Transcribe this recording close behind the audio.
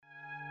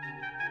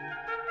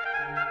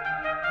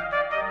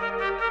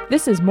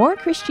This is More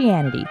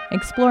Christianity,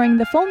 exploring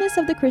the fullness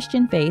of the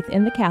Christian faith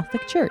in the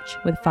Catholic Church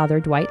with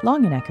Father Dwight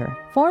Longenecker,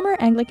 former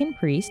Anglican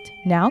priest,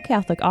 now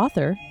Catholic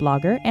author,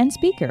 blogger, and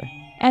speaker.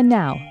 And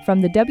now,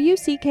 from the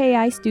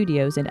WCKI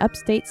studios in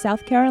upstate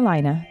South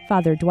Carolina,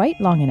 Father Dwight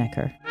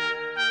Longenecker.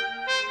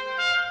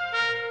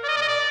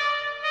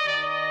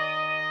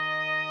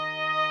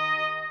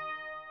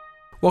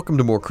 Welcome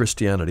to More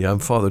Christianity. I'm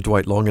Father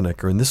Dwight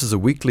Longenecker, and this is a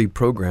weekly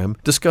program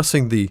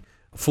discussing the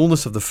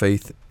fullness of the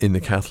faith in the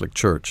Catholic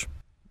Church.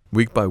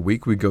 Week by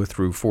week, we go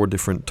through 4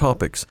 different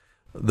topics.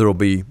 There will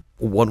be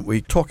one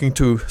week talking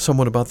to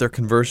someone about their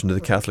conversion to the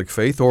Catholic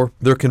faith, or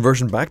their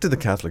conversion back to the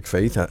Catholic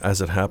faith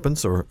as it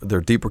happens, or their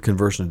deeper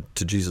conversion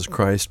to Jesus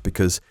Christ,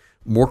 because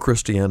More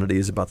Christianity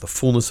is about the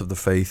fullness of the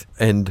faith,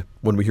 and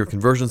when we hear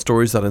conversion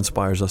stories, that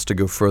inspires us to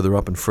go further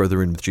up and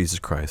further in with Jesus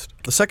Christ.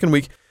 The second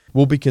week,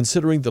 we'll be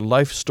considering the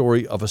life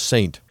story of a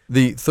saint.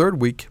 The third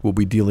week, we'll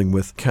be dealing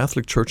with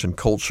Catholic Church and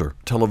culture,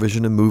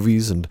 television and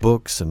movies and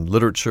books and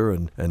literature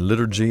and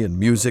liturgy and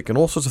music and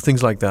all sorts of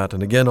things like that.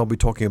 And again, I'll be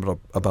talking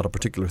about a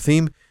particular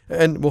theme,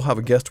 and we'll have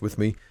a guest with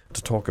me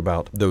to talk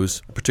about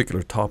those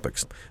particular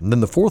topics. And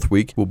then the fourth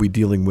week, we'll be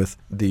dealing with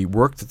the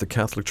work that the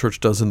Catholic Church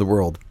does in the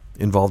world,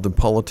 involved in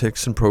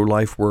politics and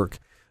pro-life work,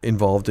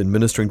 involved in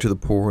ministering to the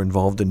poor,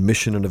 involved in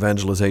mission and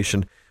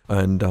evangelization.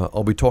 And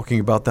I'll be talking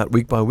about that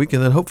week by week,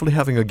 and then hopefully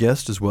having a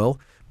guest as well.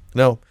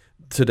 Now,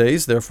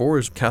 today's, therefore,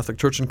 is Catholic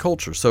Church and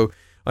culture. So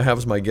I have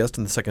as my guest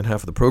in the second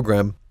half of the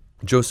program,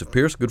 Joseph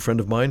Pearce, a good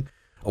friend of mine,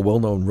 a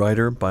well-known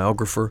writer,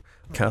 biographer,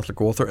 Catholic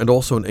author, and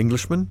also an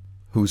Englishman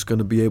who's going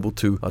to be able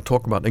to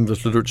talk about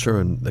English literature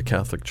and the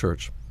Catholic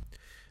Church.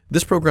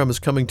 This program is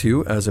coming to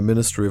you as a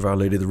ministry of Our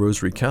Lady of the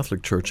Rosary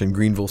Catholic Church in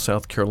Greenville,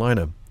 South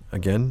Carolina.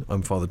 Again,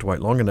 I'm Father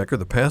Dwight Longenecker,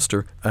 the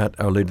pastor at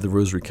Our Lady of the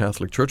Rosary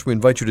Catholic Church. We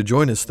invite you to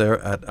join us there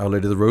at Our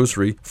Lady of the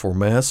Rosary for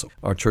Mass.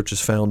 Our church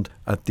is found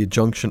at the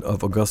junction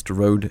of Augusta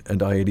Road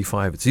and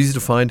I-85. It's easy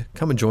to find.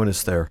 Come and join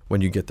us there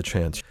when you get the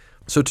chance.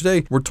 So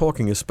today, we're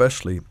talking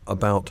especially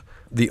about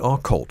the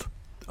occult,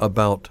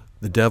 about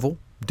the devil,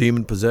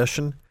 demon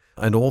possession,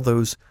 and all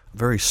those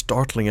very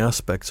startling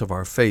aspects of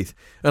our faith.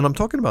 And I'm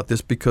talking about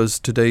this because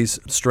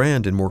today's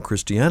strand in More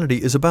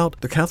Christianity is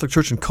about the Catholic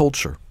Church and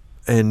culture.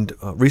 And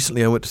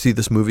recently I went to see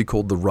this movie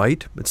called The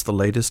Rite. It's the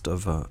latest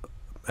of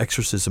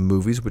exorcism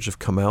movies which have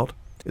come out.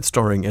 It's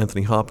starring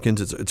Anthony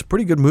Hopkins. It's a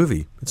pretty good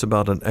movie. It's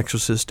about an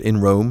exorcist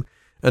in Rome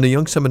and a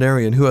young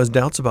seminarian who has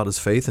doubts about his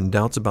faith and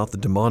doubts about the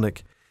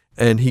demonic.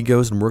 And he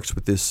goes and works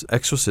with this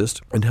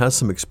exorcist and has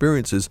some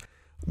experiences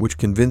which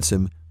convince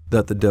him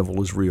that the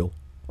devil is real.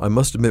 I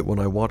must admit, when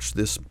I watched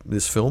this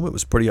film, it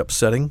was pretty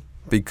upsetting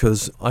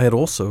because I had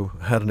also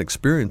had an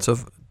experience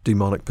of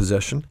demonic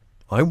possession.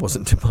 I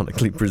wasn't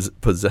demonically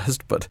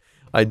possessed, but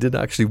I did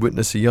actually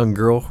witness a young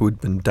girl who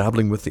had been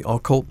dabbling with the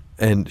occult,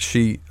 and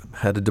she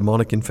had a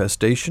demonic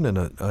infestation, and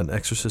an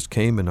exorcist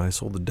came, and I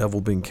saw the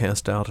devil being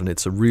cast out, and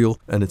it's a real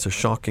and it's a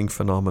shocking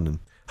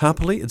phenomenon.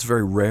 Happily, it's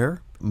very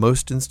rare.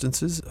 Most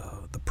instances,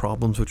 the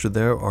problems which are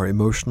there are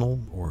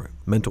emotional or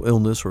mental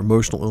illness or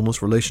emotional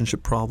illness,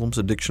 relationship problems,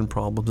 addiction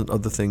problems, and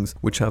other things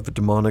which have a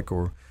demonic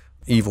or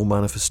evil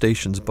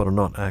manifestations but are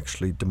not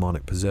actually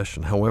demonic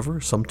possession.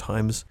 However,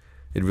 sometimes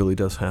it really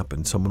does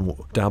happen. Someone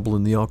will dabble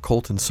in the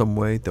occult in some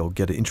way. They'll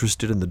get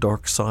interested in the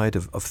dark side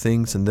of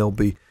things, and they'll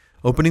be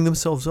opening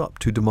themselves up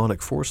to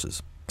demonic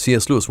forces.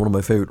 C.S. Lewis, one of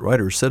my favorite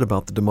writers, said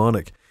about the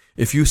demonic,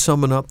 if you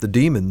summon up the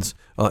demons,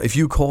 if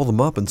you call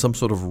them up in some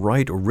sort of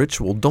rite or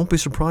ritual, don't be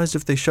surprised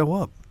if they show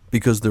up,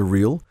 because they're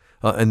real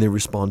and they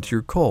respond to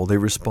your call. They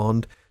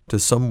respond to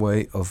some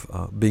way of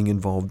being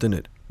involved in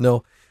it.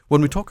 Now,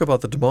 when we talk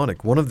about the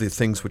demonic, one of the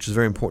things which is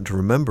very important to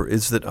remember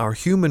is that our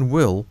human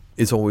will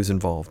is always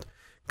involved.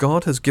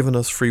 God has given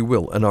us free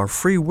will, and our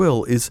free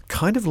will is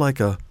kind of like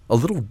a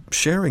little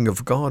sharing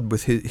of God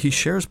with He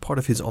shares part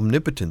of His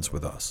omnipotence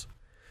with us.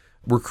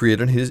 We're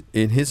created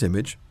in His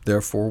image,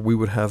 therefore we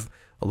would have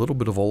a little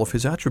bit of all of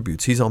His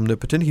attributes. He's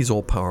omnipotent, He's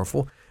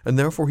all-powerful, and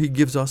therefore He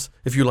gives us,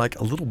 if you like,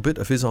 a little bit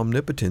of His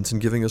omnipotence in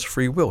giving us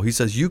free will. He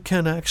says, you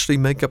can actually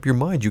make up your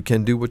mind, you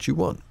can do what you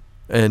want.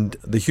 And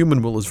the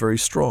human will is very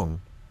strong.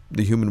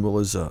 The human will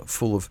is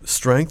full of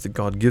strength that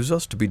God gives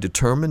us to be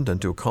determined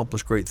and to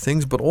accomplish great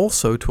things, but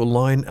also to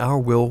align our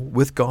will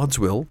with God's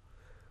will.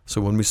 So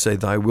when we say,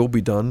 thy will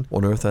be done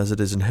on earth as it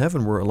is in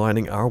heaven, we're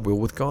aligning our will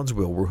with God's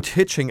will. We're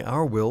hitching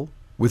our will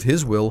with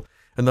His will,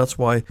 and that's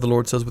why the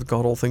Lord says with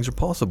God all things are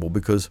possible,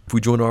 because if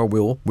we join our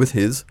will with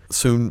His,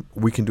 soon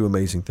we can do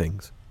amazing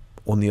things.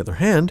 On the other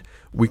hand,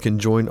 we can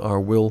join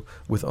our will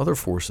with other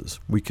forces.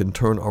 We can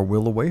turn our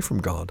will away from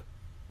God.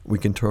 We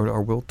can turn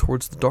our will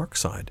towards the dark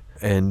side.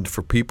 And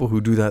for people who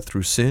do that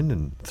through sin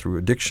and through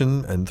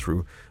addiction and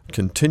through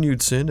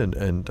continued sin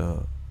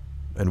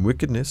and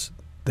wickedness,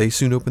 they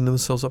soon open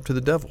themselves up to the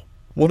devil.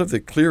 One of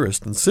the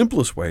clearest and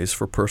simplest ways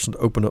for a person to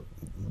open up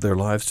their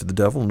lives to the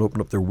devil and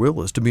open up their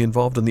will is to be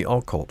involved in the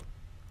occult.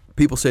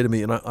 People say to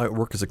me, and I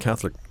work as a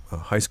Catholic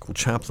high school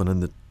chaplain,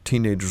 and the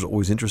teenagers are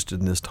always interested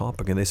in this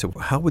topic, and they say,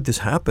 well, how would this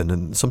happen?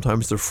 And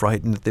sometimes they're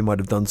frightened that they might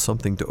have done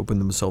something to open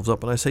themselves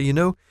up. And I say,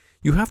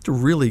 you have to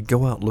really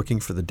go out looking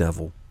for the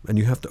devil, and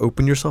you have to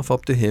open yourself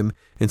up to him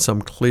in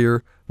some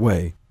clear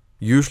way,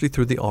 usually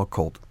through the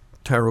occult.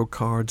 Tarot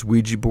cards,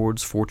 Ouija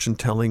boards,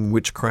 fortune-telling,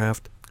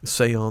 witchcraft,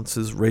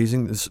 seances,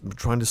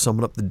 trying to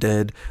summon up the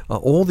dead.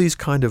 All these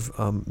kind of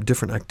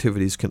different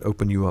activities can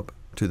open you up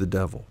to the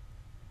devil.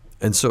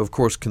 And so, of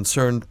course,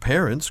 concerned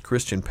parents,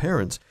 Christian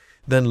parents,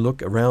 then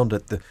look around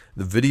at the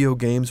video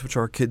games which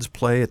our kids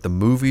play, at the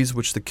movies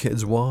which the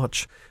kids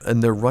watch,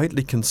 and they're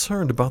rightly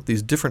concerned about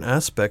these different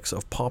aspects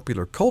of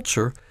popular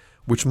culture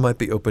which might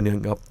be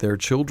opening up their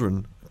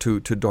children to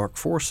dark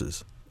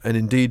forces. And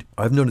indeed,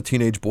 I've known a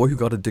teenage boy who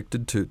got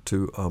addicted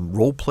to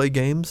role-play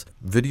games,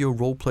 video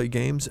role-play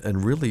games,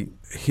 and really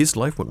his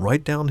life went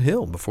right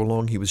downhill. Before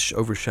long, he was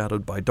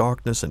overshadowed by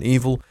darkness and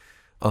evil.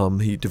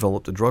 He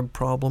developed a drug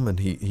problem, and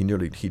he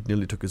nearly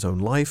took his own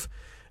life.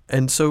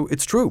 And so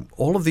it's true.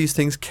 All of these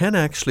things can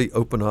actually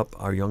open up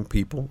our young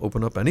people,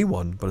 open up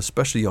anyone, but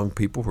especially young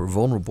people who are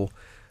vulnerable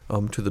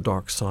to the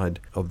dark side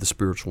of the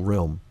spiritual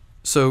realm.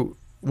 So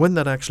when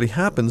that actually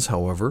happens,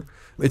 however,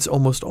 it's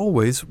almost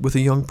always with a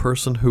young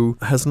person who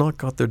has not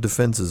got their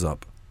defenses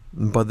up.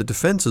 And by the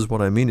defenses,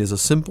 what I mean is a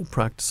simple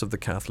practice of the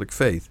Catholic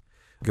faith.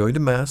 Going to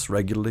Mass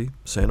regularly,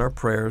 saying our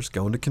prayers,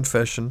 going to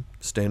confession,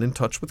 staying in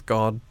touch with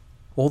God.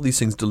 All these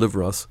things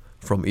deliver us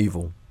from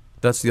evil.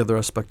 That's the other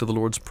aspect of the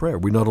Lord's Prayer.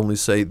 We not only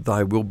say,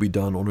 "Thy will be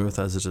done on earth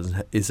as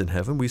it is in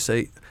heaven," we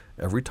say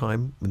every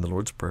time in the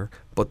Lord's Prayer,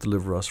 "but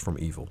deliver us from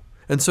evil."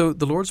 And so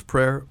the Lord's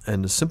Prayer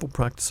and the simple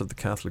practice of the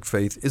Catholic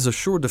faith is a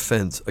sure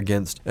defense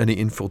against any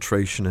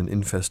infiltration and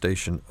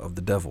infestation of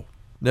the devil.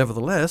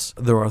 Nevertheless,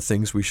 there are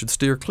things we should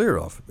steer clear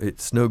of.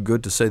 It's no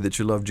good to say that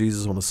you love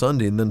Jesus on a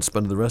Sunday and then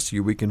spend the rest of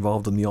your week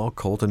involved in the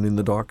occult and in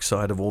the dark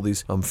side of all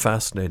these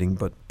fascinating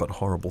but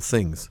horrible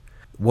things.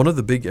 One of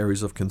the big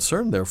areas of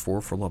concern, therefore,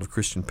 for a lot of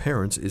Christian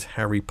parents is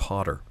Harry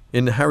Potter.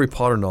 In the Harry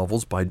Potter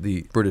novels by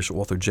the British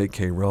author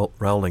J.K.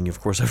 Rowling, of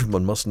course,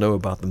 everyone must know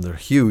about them. They're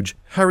huge.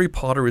 Harry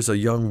Potter is a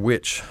young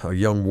witch, a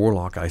young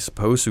warlock, I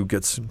suppose, who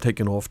gets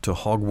taken off to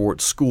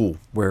Hogwarts School,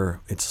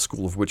 where it's a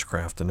school of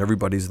witchcraft, and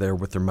everybody's there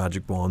with their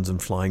magic wands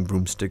and flying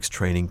broomsticks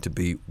training to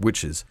be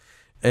witches.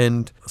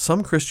 And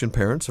some Christian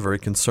parents are very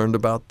concerned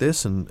about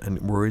this and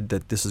worried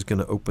that this is going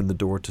to open the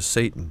door to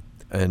Satan,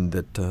 and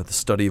that the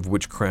study of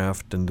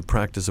witchcraft and the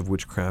practice of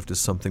witchcraft is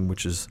something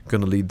which is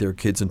going to lead their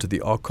kids into the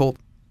occult,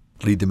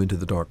 lead them into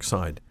the dark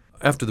side.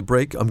 After the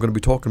break, I'm going to be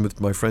talking with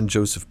my friend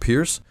Joseph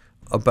Pearce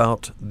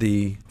about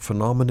the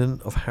phenomenon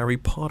of Harry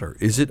Potter.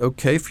 Is it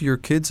okay for your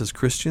kids as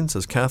Christians,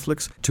 as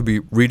Catholics, to be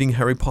reading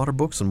Harry Potter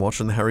books and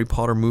watching the Harry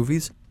Potter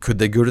movies? Could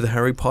they go to the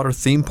Harry Potter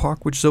theme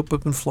park, which is open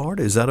up in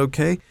Florida? Is that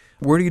okay?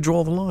 Where do you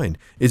draw the line?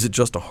 Is it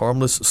just a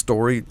harmless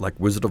story like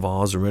Wizard of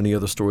Oz or any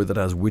other story that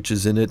has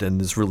witches in it and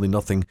there's really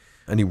nothing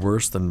any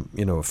worse than,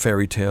 a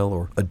fairy tale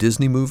or a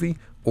Disney movie?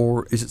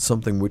 Or is it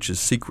something which is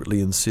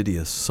secretly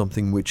insidious,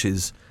 something which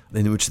is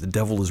in which the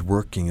devil is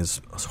working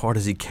as hard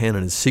as he can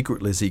and as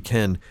secretly as he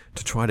can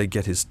to try to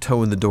get his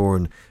toe in the door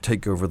and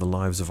take over the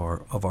lives of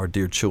our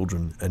dear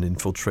children and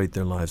infiltrate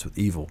their lives with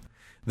evil?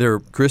 There are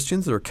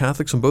Christians, there are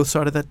Catholics on both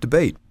sides of that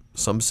debate.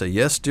 Some say,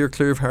 yes, steer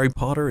clear of Harry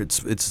Potter.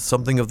 It's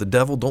something of the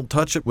devil. Don't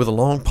touch it with a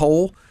long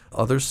pole.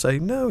 Others say,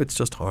 no, it's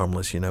just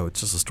harmless.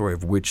 It's just a story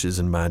of witches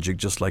and magic,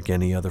 just like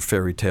any other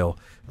fairy tale.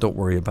 Don't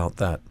worry about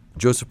that.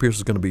 Joseph Pearce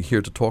is going to be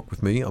here to talk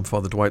with me. I'm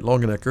Father Dwight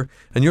Longenecker,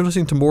 and you're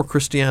listening to More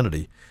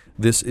Christianity.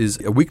 This is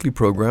a weekly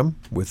program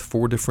with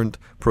 4 different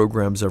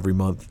programs every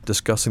month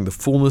discussing the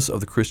fullness of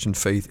the Christian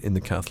faith in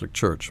the Catholic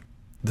Church.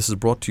 This is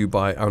brought to you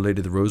by Our Lady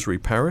of the Rosary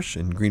Parish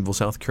in Greenville,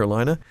 South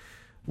Carolina.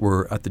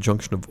 We're at the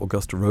junction of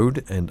Augusta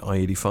Road and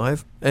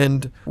I-85,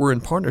 and we're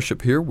in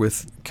partnership here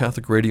with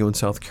Catholic Radio in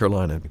South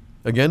Carolina.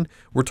 Again,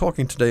 we're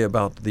talking today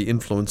about the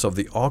influence of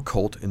the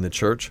occult in the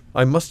church.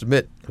 I must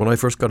admit, when I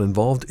first got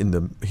involved in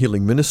the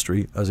healing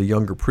ministry as a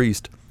younger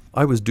priest,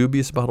 I was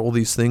dubious about all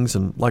these things,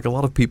 and like a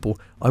lot of people,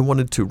 I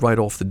wanted to write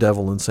off the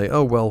devil and say,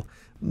 oh, well,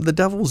 the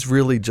devil's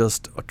really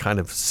just a kind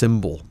of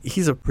symbol.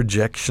 He's a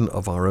projection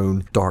of our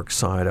own dark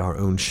side, our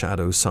own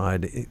shadow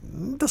side.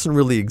 It doesn't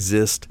really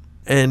exist.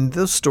 And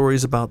those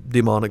stories about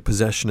demonic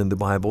possession in the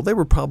Bible, they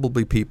were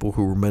probably people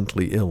who were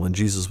mentally ill, and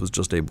Jesus was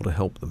just able to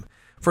help them.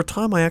 For a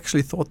time, I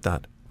actually thought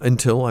that,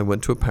 until I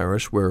went to a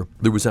parish where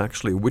there was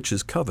actually a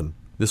witches' coven.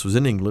 This was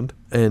in England,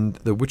 and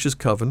the witches'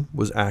 coven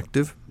was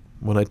active.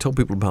 When I tell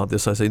people about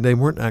this, I say they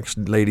weren't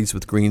actually ladies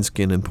with green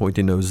skin and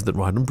pointy noses that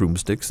ride on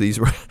broomsticks. These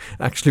were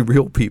actually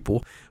real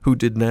people who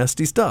did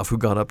nasty stuff, who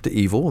got up to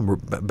evil and were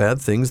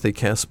bad things. They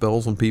cast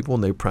spells on people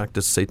and they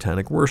practiced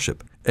satanic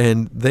worship.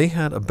 And they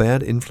had a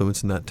bad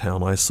influence in that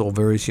town. I saw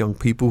various young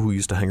people who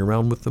used to hang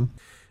around with them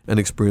and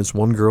experienced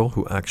one girl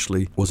who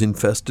actually was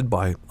infested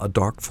by a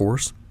dark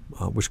force,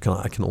 which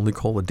I can only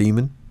call a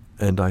demon.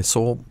 And I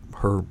saw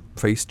her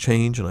face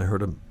change, and I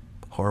heard a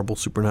horrible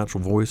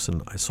supernatural voice,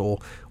 and I saw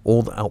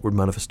all the outward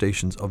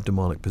manifestations of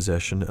demonic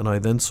possession. And I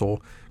then saw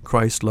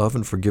Christ's love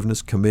and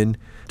forgiveness come in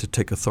to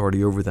take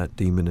authority over that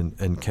demon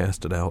and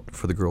cast it out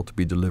for the girl to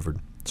be delivered.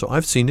 So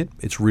I've seen it,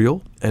 it's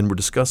real, and we're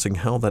discussing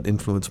how that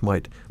influence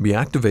might be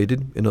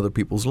activated in other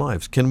people's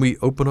lives. Can we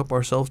open up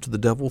ourselves to the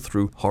devil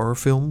through horror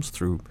films,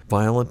 through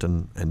violent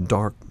and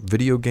dark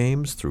video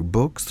games, through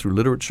books, through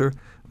literature?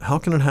 How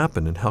can it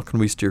happen, and how can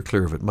we steer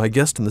clear of it? My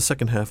guest in the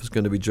second half is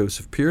going to be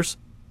Joseph Pearce,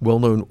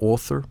 well-known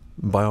author,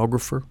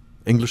 biographer,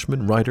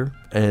 Englishman, writer,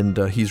 and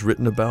he's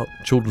written about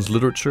children's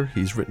literature.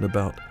 He's written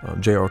about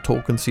J.R.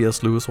 Tolkien,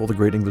 C.S. Lewis, all the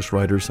great English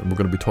writers, and we're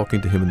going to be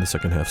talking to him in the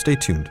second half. Stay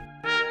tuned.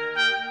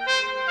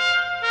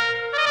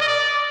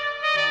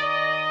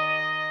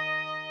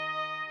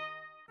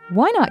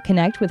 Why not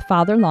connect with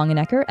Father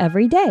Longenecker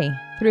every day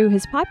through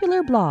his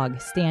popular blog,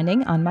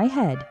 Standing on My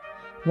Head?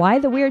 Why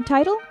the weird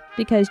title?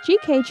 Because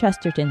G.K.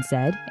 Chesterton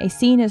said, a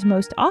scene is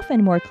most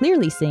often more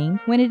clearly seen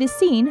when it is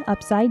seen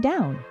upside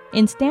down.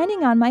 In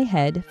Standing on My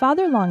Head,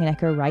 Father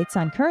Longenecker writes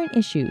on current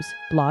issues,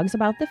 blogs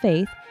about the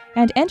faith,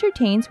 and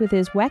entertains with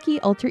his wacky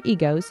alter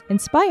egos,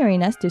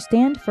 inspiring us to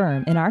stand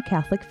firm in our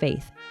Catholic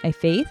faith, a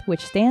faith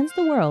which stands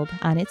the world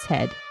on its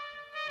head.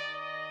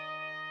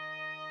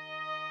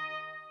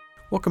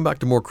 Welcome back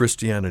to More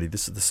Christianity.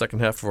 This is the second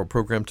half of our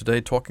program today,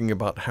 talking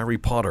about Harry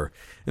Potter.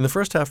 In the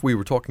first half, we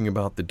were talking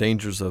about the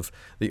dangers of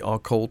the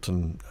occult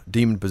and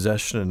demon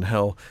possession and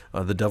how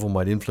the devil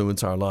might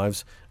influence our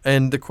lives.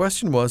 And the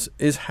question was,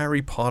 is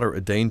Harry Potter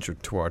a danger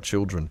to our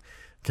children?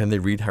 Can they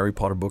read Harry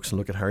Potter books and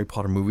look at Harry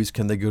Potter movies?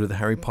 Can they go to the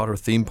Harry Potter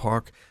theme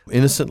park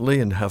innocently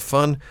and have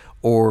fun?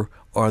 Or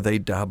are they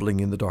dabbling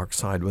in the dark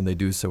side when they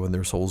do so and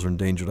their souls are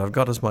endangered? I've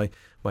got as my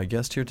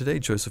guest here today,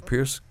 Joseph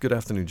Pearce. Good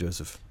afternoon,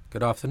 Joseph.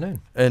 Good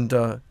afternoon.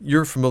 And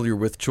you're familiar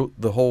with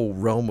the whole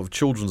realm of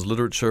children's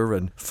literature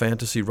and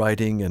fantasy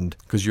writing, and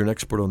because you're an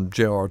expert on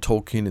J.R.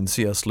 Tolkien and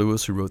C.S.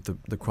 Lewis, who wrote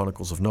the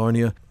Chronicles of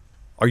Narnia.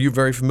 Are you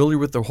very familiar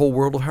with the whole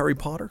world of Harry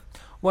Potter?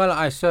 Well,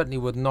 I certainly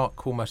would not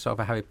call myself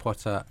a Harry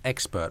Potter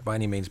expert by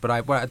any means, but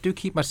I do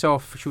keep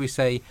myself, shall we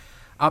say,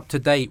 up to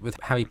date with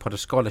Harry Potter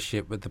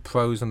scholarship, with the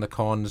pros and the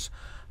cons,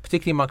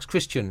 particularly amongst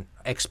Christian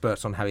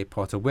experts on Harry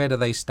Potter. Where do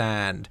they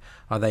stand?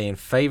 Are they in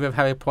favour of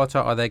Harry Potter?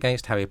 Are they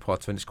against Harry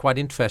Potter? And it's quite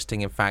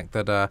interesting, in fact,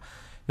 that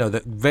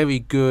that very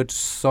good,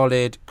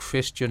 solid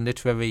Christian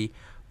literary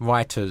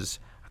writers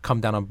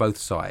come down on both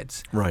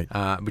sides. Right.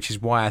 Which is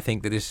why I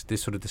think that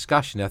this sort of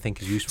discussion, I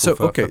think, is useful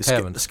for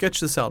parents.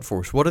 Sketch this out for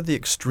us. What are the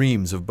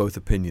extremes of both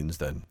opinions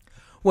then?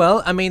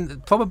 Well, I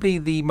mean, probably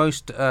the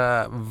most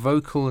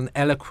vocal and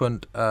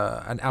eloquent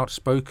and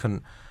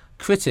outspoken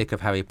critic of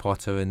Harry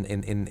Potter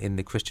in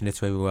the Christian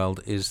literary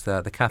world is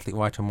the Catholic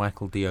writer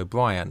Michael D.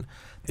 O'Brien.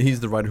 He's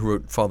the writer who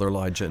wrote Father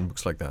Elijah and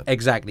books like that.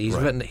 Exactly. He's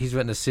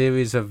written a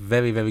series of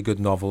very, very good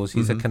novels.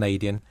 He's a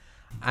Canadian.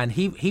 And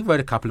he wrote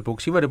a couple of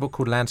books. He wrote a book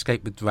called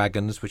Landscape with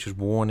Dragons, which was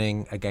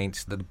warning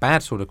against the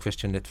bad sort of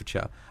Christian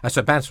literature,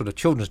 bad sort of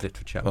children's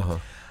literature. Uh-huh.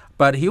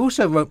 But he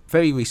also wrote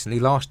very recently,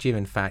 last year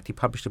in fact, he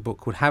published a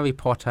book called Harry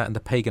Potter and the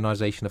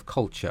Paganization of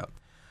Culture.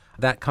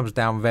 That comes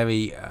down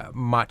very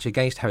much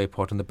against Harry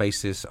Potter on the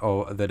basis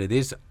of that it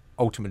is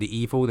ultimately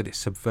evil, that it's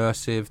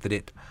subversive, that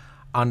it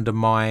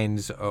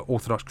undermines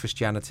Orthodox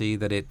Christianity,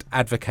 that it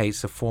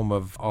advocates a form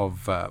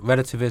of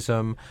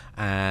relativism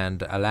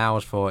and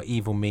allows for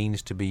evil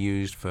means to be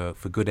used for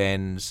good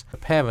ends.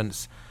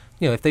 Parents,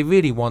 if they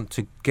really want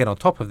to get on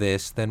top of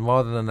this, then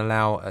rather than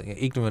allow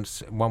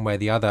ignorance one way or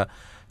the other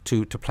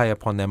to play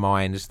upon their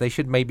minds, they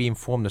should maybe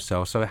inform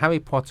themselves. So Harry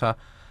Potter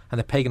and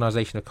the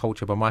Paganization of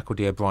Culture by Michael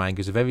D. O'Brien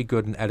gives a very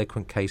good and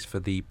eloquent case for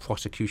the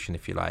prosecution,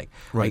 if you like.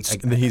 Right,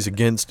 he's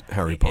against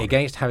Harry Potter.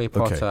 Against Harry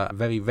Potter,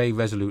 very, very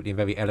resolutely and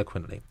very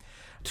eloquently.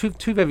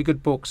 Two very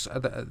good books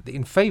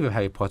in favour of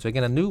Harry Potter.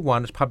 Again, a new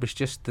one that's published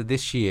just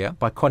this year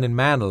by Colin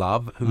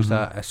Manlove, who's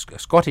a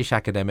Scottish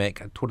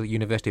academic, taught at the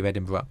University of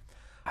Edinburgh.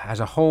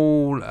 Has a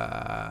whole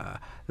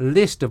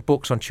list of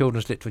books on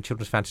children's literature and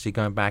children's fantasy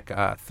going back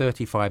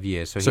 35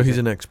 years. So he's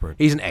an expert.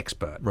 He's an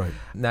expert. Right.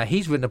 Now,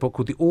 he's written a book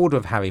called The Order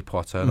of Harry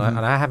Potter, and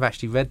I have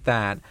actually read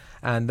that.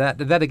 And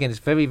that again, is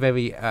very,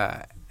 very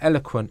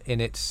eloquent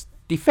in its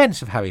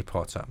defence of Harry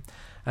Potter.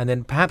 And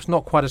then perhaps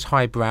not quite as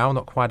highbrow,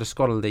 not quite as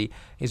scholarly,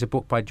 is a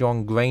book by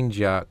John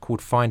Granger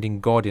called Finding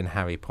God in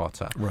Harry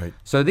Potter. Right.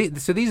 So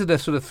these are the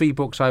sort of three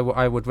books I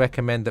would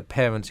recommend that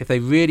parents, if they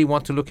really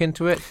want to look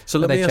into it, so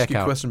let me ask you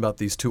a question about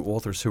these two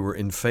authors who are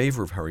in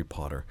favor of Harry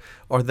Potter.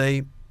 Are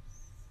they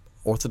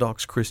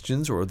Orthodox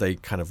Christians, or are they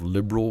kind of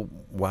liberal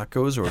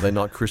wackos, or are they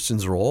not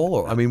Christians at all?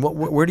 Or, I mean,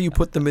 where do you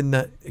put them in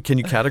that? Can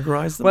you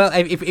categorize them? Well,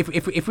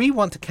 if we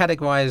want to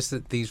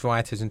categorize these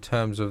writers in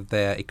terms of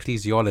their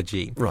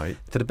ecclesiology, right,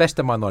 to the best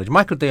of my knowledge,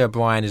 Michael D.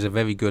 O'Brien is a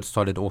very good,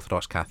 solid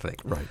Orthodox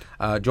Catholic.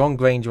 Right. John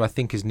Granger, I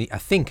think is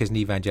an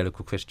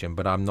evangelical Christian,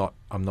 but I'm not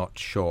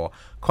sure.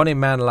 Colin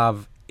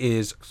Manlove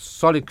is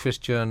solid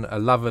Christian, a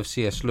lover of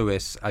C.S.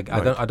 Lewis. I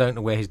don't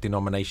know where his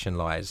denomination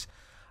lies.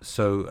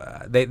 So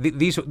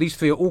these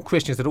three are all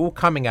Christians that are all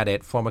coming at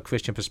it from a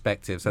Christian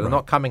perspective. So they're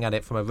not coming at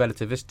it from a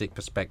relativistic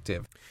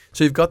perspective.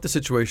 So you've got the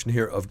situation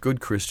here of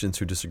good Christians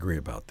who disagree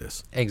about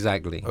this.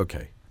 Exactly.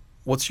 Okay.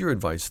 What's your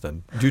advice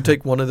then? Do you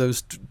take one of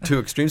those two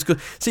extremes?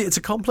 'Cause, see, it's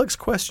a complex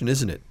question,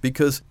 isn't it?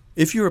 Because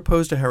If you're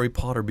opposed to Harry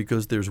Potter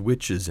because there's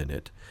witches in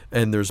it,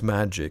 and there's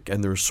magic,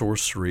 and there's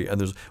sorcery, and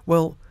there's,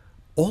 well,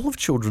 all of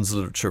children's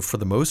literature, for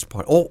the most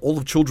part, all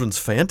of children's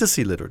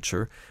fantasy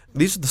literature,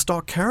 these are the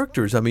stock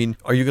characters. I mean,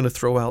 are you going to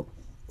throw out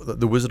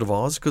The Wizard of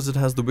Oz because it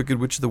has the Wicked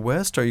Witch of the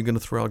West? Are you going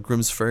to throw out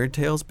Grimm's fairy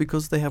tales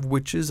because they have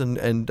witches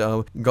and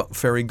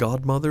fairy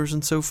godmothers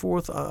and so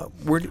forth?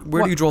 Where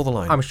do you draw the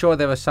line? I'm sure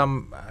there are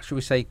some, should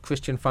we say,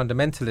 Christian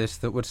fundamentalists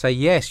that would say,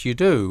 yes, you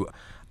do.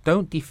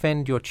 Don't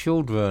defend your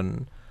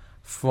children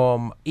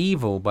from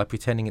evil by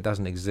pretending it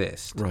doesn't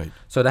exist. Right.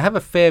 So to have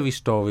a fairy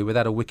story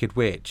without a wicked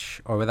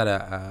witch, or without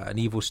an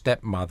evil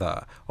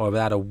stepmother, or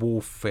without a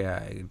wolf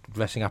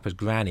dressing up as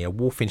granny, a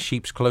wolf in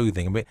sheep's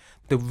clothing. I mean,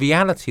 the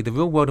reality, the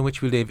real world in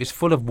which we live, is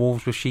full of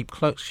wolves with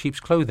sheep's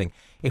clothing.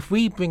 If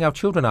we bring our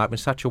children up in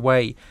such a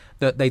way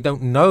that they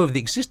don't know of the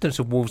existence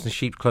of wolves in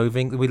sheep's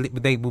clothing,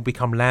 they will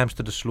become lambs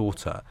to the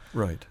slaughter.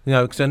 Right.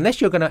 So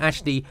unless you're going to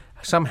actually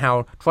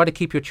somehow try to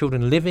keep your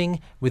children living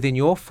within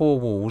your four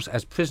walls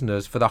as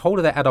prisoners for the whole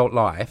of their adult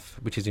life,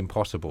 which is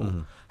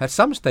impossible, at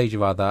some stage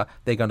or other,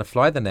 they're going to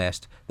fly the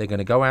nest. They're going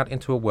to go out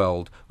into a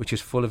world which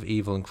is full of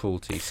evil and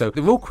cruelty. So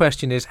the real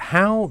question is,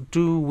 how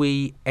do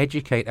we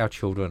educate our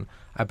children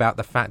about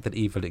the fact that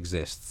evil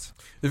exists?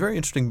 There's a very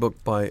interesting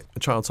book by a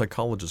child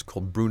psychologist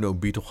called Bruno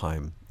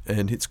Bettelheim,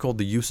 and it's called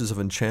The Uses of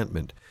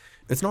Enchantment.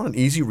 It's not an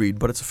easy read,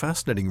 but it's a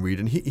fascinating read,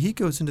 and he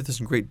goes into this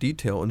in great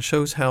detail and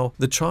shows how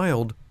the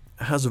child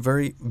has a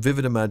very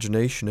vivid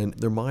imagination, and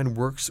their mind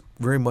works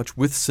very much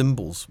with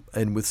symbols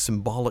and with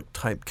symbolic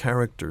type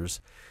characters,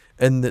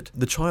 and that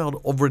the child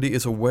already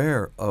is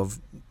aware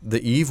of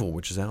the evil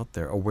which is out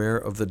there, aware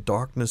of the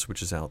darkness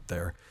which is out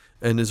there,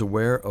 and is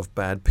aware of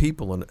bad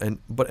people and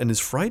is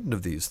frightened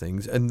of these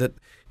things, and that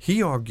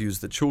he argues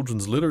that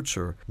children's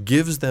literature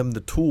gives them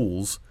the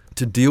tools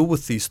to deal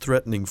with these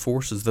threatening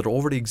forces that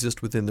already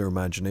exist within their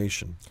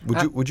imagination.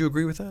 Would you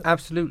agree with that?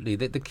 Absolutely.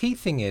 The key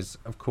thing is,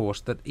 of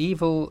course, that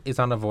evil is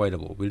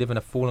unavoidable. We live in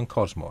a fallen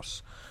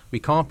cosmos. We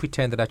can't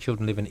pretend that our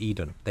children live in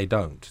Eden. They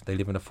don't. They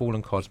live in a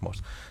fallen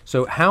cosmos.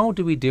 So how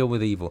do we deal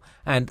with evil?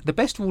 And the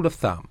best rule of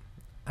thumb,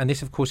 and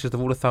this, of course, is the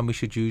rule of thumb we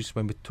should use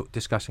when we're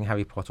discussing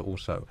Harry Potter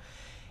also,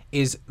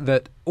 is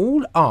that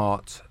all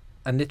art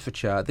and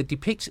literature that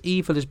depicts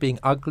evil as being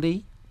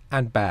ugly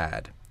and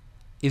bad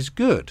is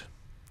good.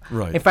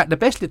 Right. In fact, the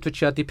best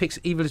literature depicts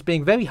evil as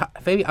being very,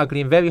 very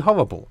ugly and very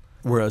horrible.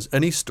 Whereas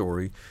any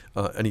story,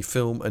 any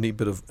film,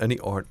 any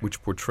art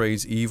which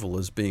portrays evil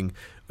as being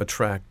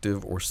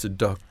attractive or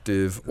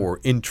seductive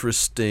or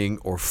interesting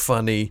or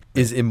funny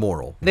is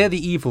immoral. They're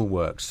the evil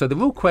works. So the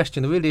real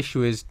question, the real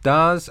issue is, do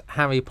the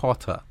Harry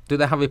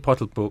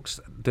Potter books,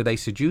 do they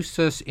seduce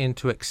us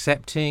into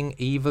accepting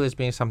evil as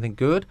being something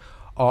good,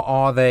 or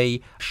are they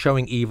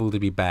showing evil to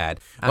be bad?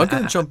 I'm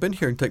going to jump in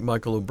here and take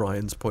Michael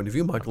O'Brien's point of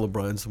view. Michael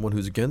O'Brien's the one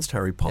who's against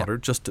Harry Potter,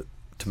 just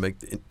to make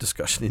the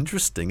discussion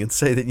interesting and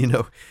say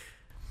that,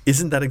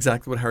 isn't that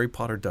exactly what Harry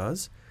Potter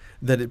does?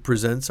 That it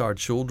presents our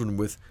children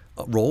with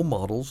role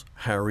models,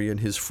 Harry and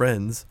his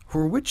friends, who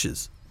are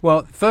witches.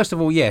 Well, first of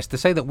all, yes, to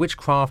say that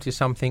witchcraft is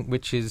something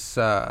which is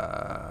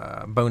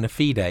bona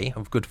fide,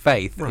 of good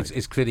faith, right,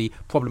 is clearly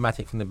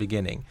problematic from the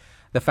beginning.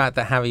 The fact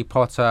that Harry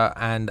Potter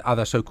and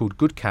other so-called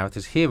good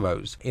characters,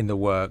 heroes in the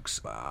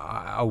works,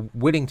 are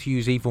willing to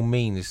use evil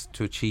means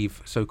to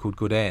achieve so-called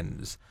good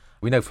ends.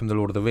 We know from The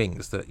Lord of the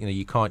Rings that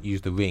you can't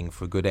use the ring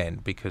for a good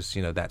end because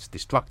that's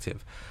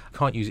destructive. You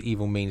can't use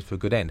evil means for a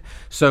good end.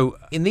 So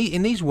in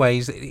these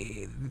ways,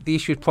 the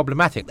issue is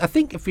problematic. I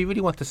think if we really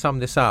want to sum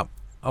this up,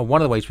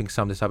 one of the ways we can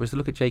sum this up is to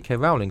look at J.K.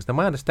 Rowling. Now,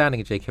 my understanding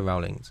of J.K.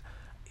 Rowling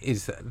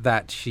is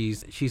that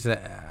she's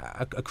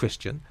a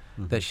Christian,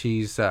 that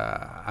she's,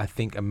 I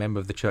think, a member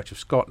of the Church of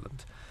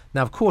Scotland.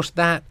 Now, of course,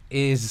 that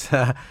is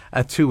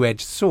a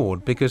two-edged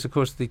sword because, of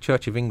course, the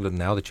Church of England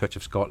now, the Church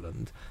of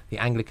Scotland, the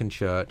Anglican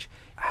Church,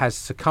 has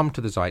succumbed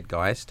to the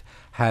zeitgeist,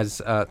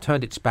 has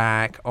turned its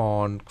back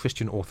on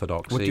Christian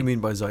orthodoxy. What do you mean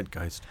by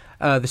zeitgeist?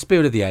 The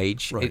spirit of the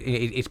age. Right.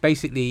 It's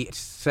basically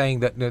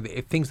saying that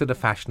things that are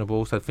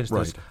fashionable, so for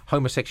instance,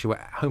 right,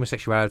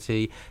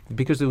 homosexuality,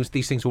 because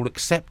these things are all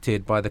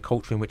accepted by the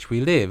culture in which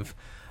we live,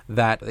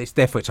 that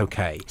therefore it's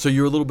okay. So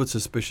you're a little bit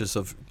suspicious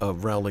of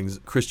Rowling's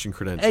Christian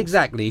credentials.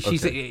 Exactly.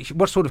 Okay.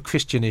 What sort of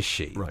Christian is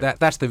she? Right.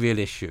 That's the real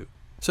issue.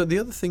 So the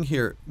other thing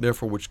here,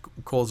 therefore, which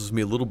causes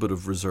me a little bit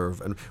of reserve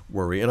and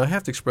worry, and I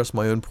have to express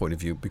my own point of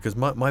view, because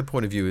my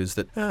point of view is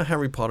that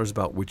Harry Potter's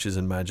about witches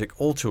and magic.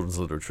 All children's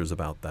literature is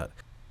about that.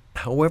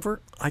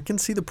 However, I can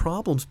see the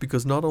problems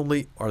because not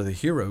only are the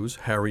heroes,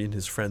 Harry and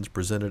his friends,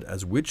 presented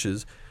as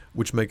witches,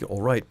 which make it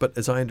all right, but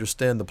as I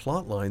understand the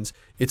plot lines,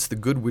 it's the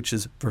good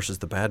witches versus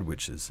the bad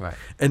witches. Right.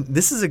 And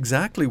this is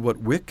exactly what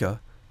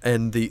Wicca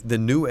and the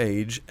New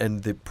Age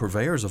and the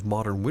purveyors of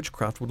modern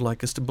witchcraft would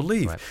like us to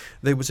believe. Right.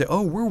 They would say,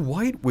 oh, we're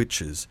white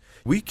witches.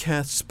 We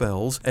cast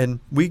spells and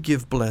we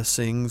give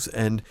blessings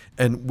and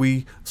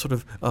we sort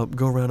of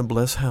go around and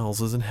bless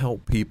houses and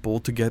help people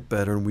to get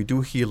better, and we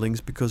do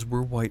healings because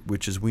we're white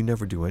witches. We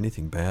never do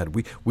anything bad.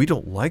 We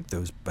don't like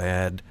those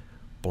bad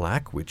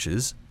black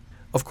witches.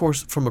 Of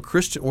course, from a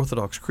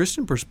Orthodox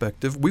Christian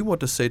perspective, we want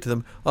to say to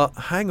them,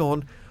 hang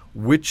on,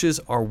 witches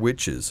are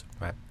witches.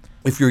 Right.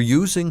 If you're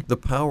using the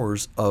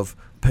powers of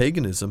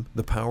paganism,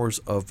 the powers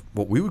of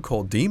what we would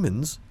call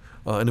demons,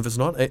 and if it's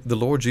not the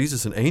Lord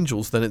Jesus and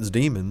angels, then it's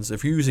demons.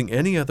 If you're using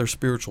any other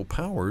spiritual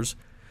powers,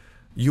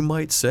 you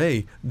might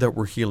say that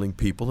we're healing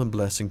people and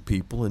blessing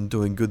people and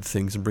doing good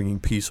things and bringing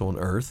peace on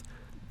earth,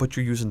 but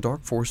you're using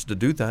dark forces to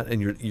do that,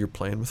 and you're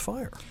playing with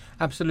fire.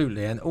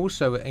 Absolutely, and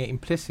also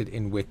implicit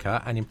in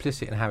Wicca and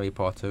implicit in Harry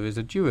Potter is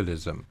a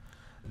dualism.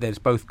 There's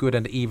both good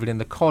and evil in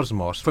the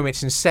cosmos from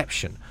its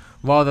inception.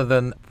 Rather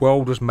than the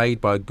world was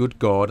made by a good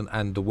God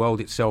and the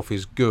world itself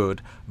is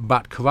good,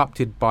 but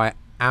corrupted by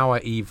our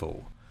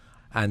evil,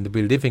 and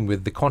we're living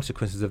with the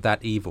consequences of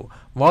that evil.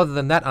 Rather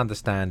than that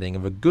understanding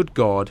of a good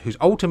God who's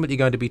ultimately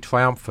going to be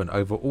triumphant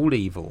over all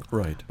evil,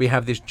 right, we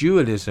have this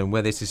dualism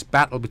where there's this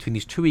battle between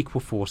these two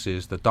equal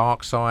forces, the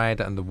dark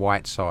side and the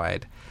white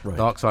side, right,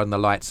 dark side and the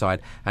light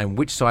side, and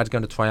which side's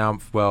going to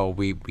triumph, well,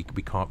 we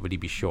can't really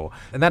be sure.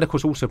 And that, of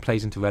course, also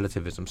plays into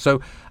relativism.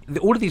 So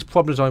all of these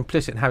problems are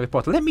implicit in Harry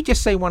Potter. Let me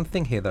just say one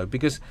thing here, though,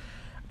 because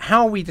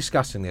how are we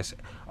discussing this?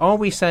 Are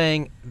we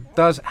saying,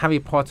 does Harry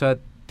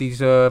Potter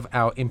deserve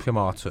our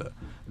imprimatur?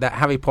 That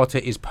Harry Potter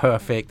is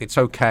perfect, it's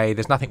okay,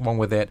 there's nothing wrong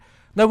with it?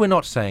 No, we're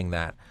not saying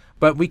that.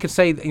 But we could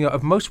say,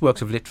 of most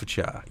works of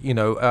literature,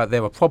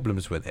 there are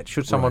problems with it.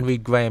 Should someone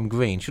read Graham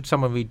Greene? Should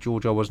someone read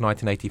George Orwell's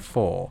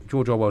 1984?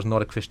 George Orwell was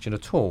not a Christian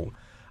at all.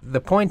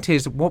 The point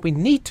is, what we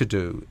need to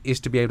do is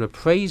to be able to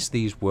praise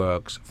these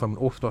works from an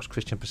Orthodox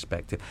Christian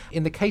perspective.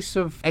 In the case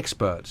of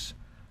experts,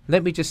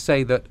 let me just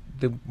say that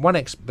the one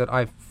expert that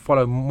I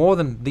follow more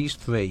than these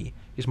three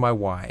is my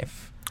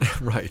wife.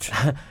 Right.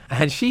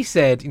 And she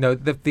said,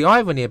 the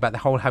irony about the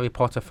whole Harry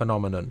Potter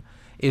phenomenon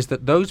is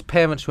that those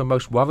parents who are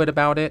most worried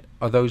about it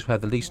are those who have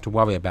the least to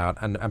worry about.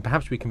 And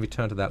perhaps we can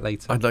return to that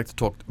later. I'd like to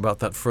talk about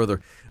that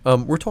further.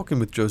 We're talking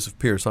with Joseph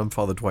Pearce. I'm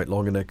Father Dwight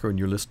Longenecker, and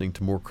you're listening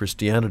to More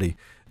Christianity,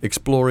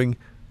 exploring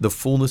the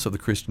fullness of the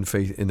Christian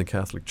faith in the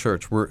Catholic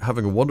Church. We're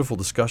having a wonderful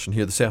discussion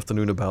here this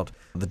afternoon about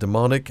the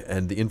demonic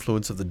and the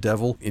influence of the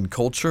devil in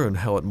culture and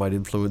how it might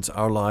influence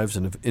our lives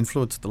and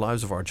influence the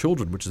lives of our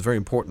children, which is very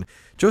important.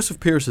 Joseph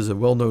Pearce is a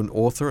well-known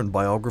author and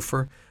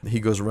biographer.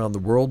 He goes around the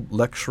world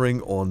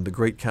lecturing on the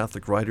great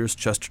Catholic writers,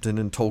 Chesterton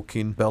and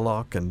Tolkien,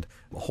 Belloc, and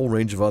a whole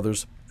range of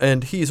others.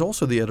 And he is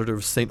also the editor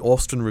of St.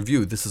 Austin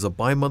Review. This is a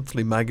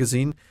bi-monthly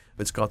magazine.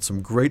 It's got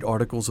some great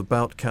articles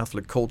about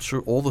Catholic culture,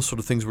 all the sort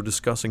of things we're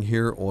discussing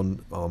here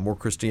on More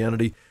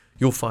Christianity.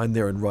 You'll find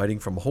there in writing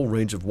from a whole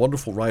range of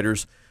wonderful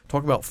writers,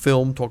 talking about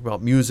film, talking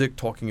about music,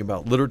 talking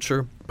about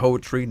literature,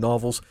 poetry,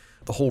 novels,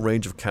 the whole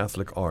range of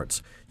Catholic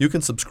arts. You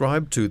can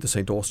subscribe to the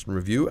St. Austin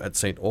Review at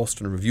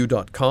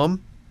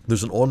staustinreview.com.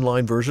 There's an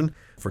online version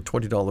for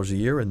 $20 a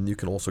year, and you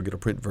can also get a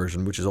print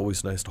version, which is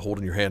always nice to hold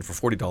in your hand for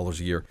 $40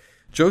 a year.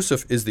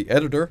 Joseph is the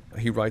editor.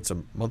 He writes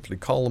a monthly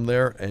column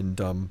there,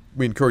 and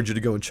we encourage you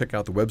to go and check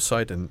out the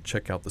website and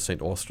check out the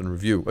St. Austin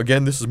Review.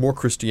 Again, this is More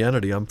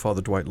Christianity. I'm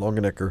Father Dwight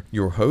Longenecker,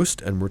 your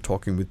host, and we're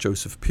talking with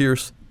Joseph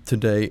Pearce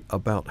today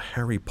about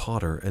Harry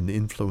Potter and the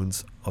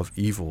influence of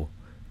evil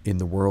in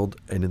the world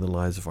and in the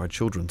lives of our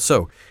children.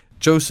 So,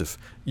 Joseph,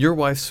 your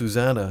wife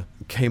Susanna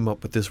came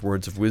up with this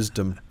words of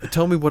wisdom.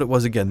 Tell me what it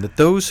was again, that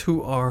those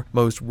who are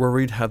most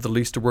worried have the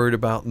least to worry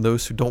about, and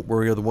those who don't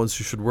worry are the ones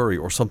who should worry,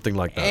 or something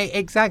like that.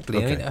 Exactly.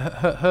 Okay. I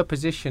mean, her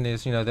position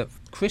is, that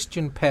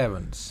Christian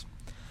parents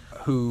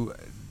who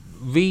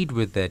read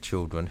with their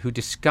children, who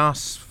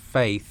discuss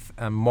faith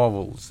and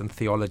morals and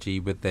theology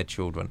with their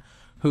children,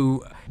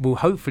 who will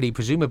hopefully,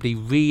 presumably,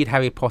 read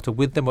Harry Potter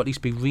with them, or at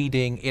least be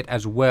reading it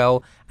as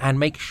well, and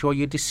make sure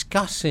you're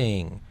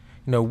discussing,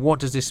 what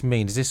does this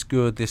mean? Is this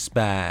good, this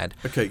bad?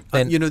 Okay,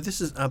 this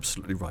is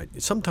absolutely right.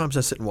 Sometimes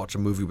I sit and watch a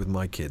movie with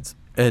my kids,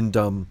 and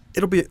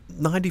it'll be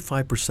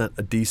 95%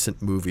 a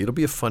decent movie. It'll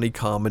be a funny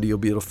comedy, it'll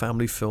be a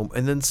family film,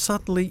 and then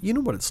suddenly, you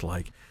know what it's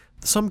like.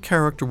 Some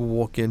character will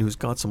walk in who's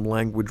got some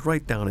language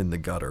right down in the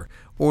gutter,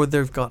 or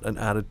they've got an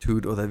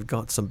attitude, or they've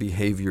got some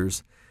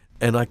behaviors,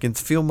 and I can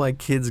feel my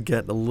kids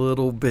getting a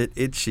little bit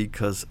itchy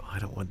because I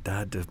don't want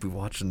Dad to be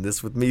watching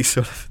this with me,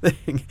 sort of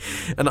thing.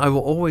 And I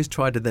will always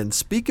try to then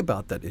speak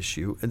about that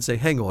issue and say,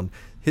 hang on,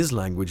 his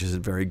language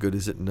isn't very good,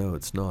 is it? No,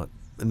 it's not.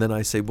 And then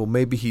I say, well,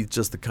 maybe he's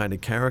just the kind of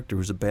character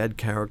who's a bad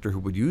character who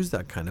would use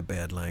that kind of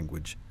bad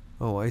language.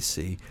 Oh, I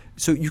see.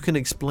 So you can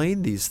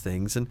explain these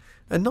things and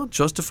not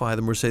justify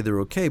them or say they're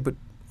okay, but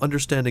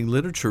understanding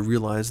literature,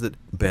 realize that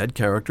bad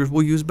characters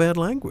will use bad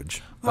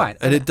language. Right.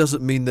 And it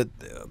doesn't mean that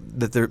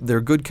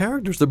they're good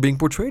characters. They're being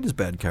portrayed as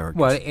bad characters.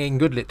 Well, in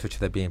good literature,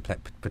 they're being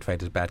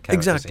portrayed as bad characters.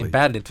 Exactly. In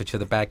bad literature,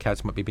 the bad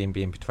characters might be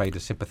being portrayed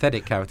as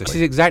sympathetic characters. This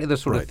is exactly the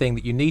sort of thing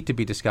that you need to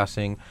be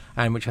discussing,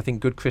 and which I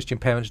think good Christian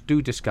parents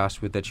do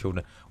discuss with their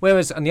children.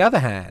 Whereas, on the other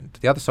hand,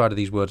 the other side of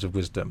these words of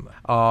wisdom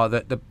are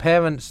that the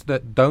parents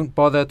that don't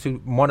bother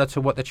to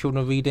monitor what their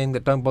children are reading,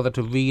 that don't bother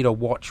to read or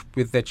watch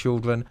with their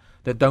children,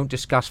 that don't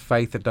discuss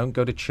faith, that don't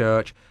go to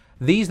church,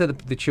 these are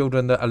the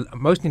children that are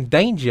most in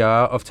danger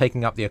of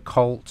taking up the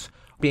occult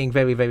being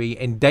very, very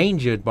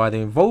endangered by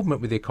their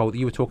involvement with the occult that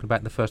you were talking about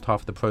in the first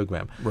half of the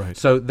program. Right.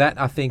 So that,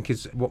 I think,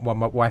 is what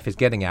my wife is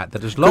getting at,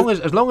 that as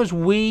long as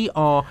we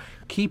are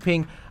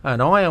keeping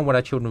an eye on what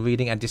our children are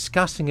reading and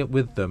discussing it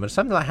with them, and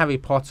something like Harry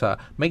Potter,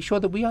 make sure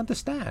that we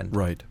understand.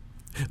 Right.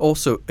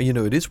 Also,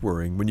 it is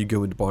worrying when you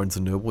go into Barnes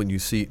 & Noble and you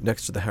see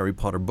next to the Harry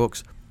Potter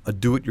books a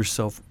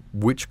do-it-yourself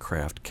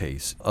witchcraft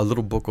case, a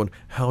little book on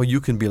how you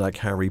can be like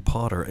Harry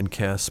Potter and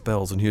cast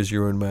spells, and here's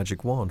your own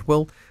magic wand.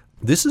 Well,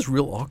 this is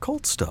real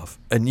occult stuff,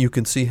 and you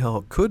can see how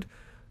it could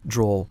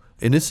draw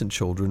innocent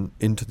children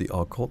into the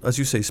occult, as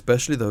you say,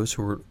 especially those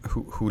who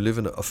live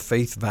in a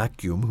faith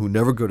vacuum, who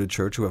never go to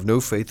church, who have no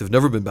faith, have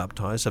never been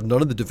baptized, have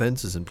none of the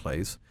defenses in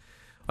place.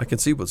 I can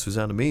see what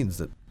Susanna means,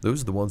 that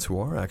those are the ones who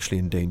are actually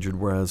endangered,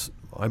 whereas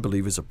I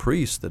believe as a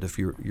priest that if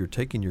you're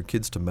taking your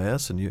kids to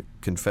Mass and you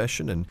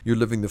confession and you're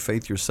living the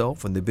faith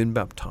yourself and they've been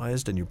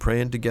baptized and you're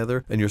praying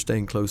together and you're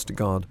staying close to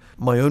God,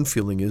 my own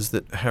feeling is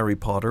that Harry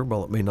Potter,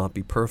 while it may not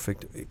be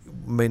perfect, it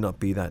may not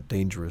be that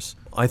dangerous.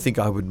 I think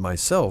I would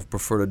myself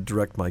prefer to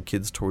direct my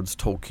kids towards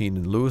Tolkien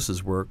and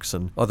Lewis's works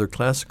and other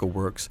classical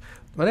works.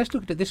 Well, let's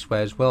look at it this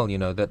way as well,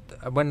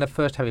 that when the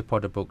first Harry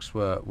Potter books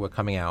were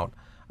coming out,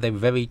 they were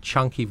very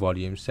chunky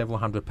volumes, several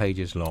hundred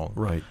pages long.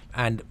 Right.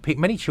 And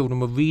many children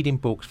were reading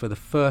books for the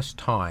first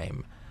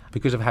time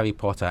because of Harry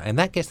Potter. And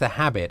that gets the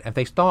habit. If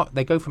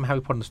they go from Harry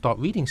Potter and start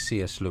reading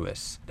C.S.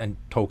 Lewis and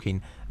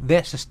Tolkien,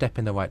 that's a step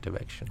in the right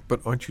direction.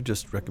 But aren't you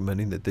just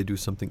recommending that they do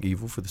something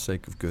evil for the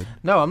sake of good?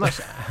 No, I'm not.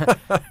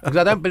 Because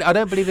I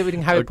don't believe that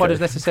reading Harry Potter is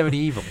necessarily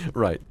evil.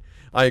 Right.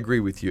 I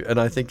agree with you.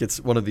 And I think it's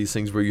one of these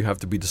things where you have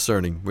to be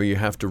discerning, where you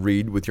have to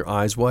read with your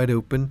eyes wide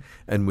open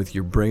and with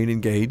your brain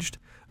engaged.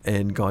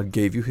 And God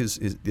gave you his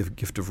the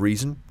gift of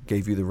reason,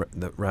 gave you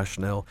the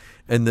rationale,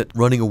 and that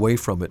running away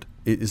from it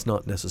is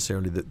not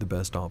necessarily the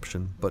best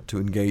option, but to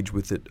engage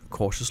with it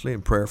cautiously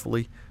and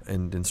prayerfully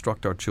and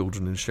instruct our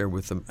children and share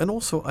with them. And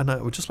also, and I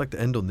would just like to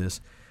end on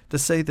this, to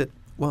say that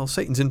while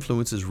Satan's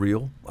influence is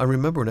real, I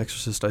remember an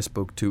exorcist I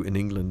spoke to in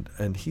England,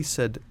 and he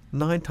said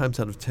 9 times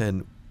out of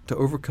 10, to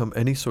overcome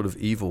any sort of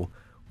evil,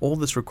 all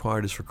that's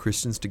required is for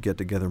Christians to get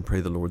together and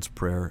pray the Lord's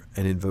Prayer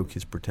and invoke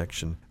his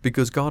protection,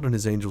 because God and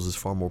his angels is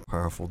far more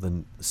powerful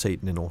than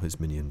Satan and all his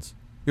minions.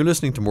 You're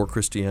listening to More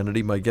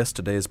Christianity. My guest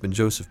today has been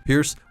Joseph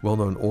Pearce,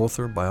 well-known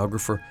author,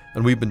 biographer,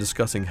 and we've been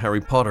discussing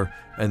Harry Potter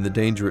and the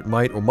danger it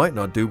might or might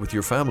not do with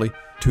your family.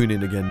 Tune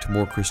in again to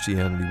More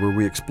Christianity, where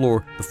we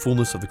explore the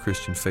fullness of the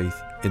Christian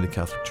faith in the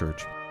Catholic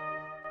Church.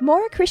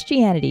 More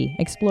Christianity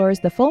explores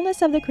the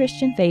fullness of the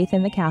Christian faith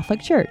in the Catholic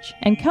Church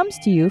and comes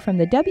to you from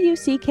the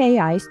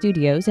WCKI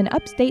studios in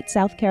upstate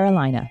South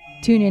Carolina.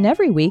 Tune in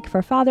every week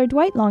for Father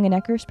Dwight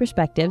Longenecker's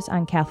perspectives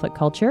on Catholic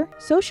culture,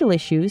 social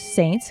issues,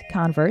 saints,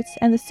 converts,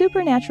 and the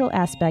supernatural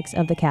aspects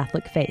of the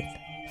Catholic faith.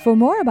 For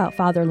more about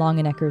Father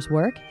Longenecker's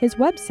work, his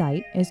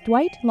website is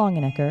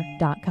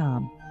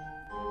dwightlongenecker.com.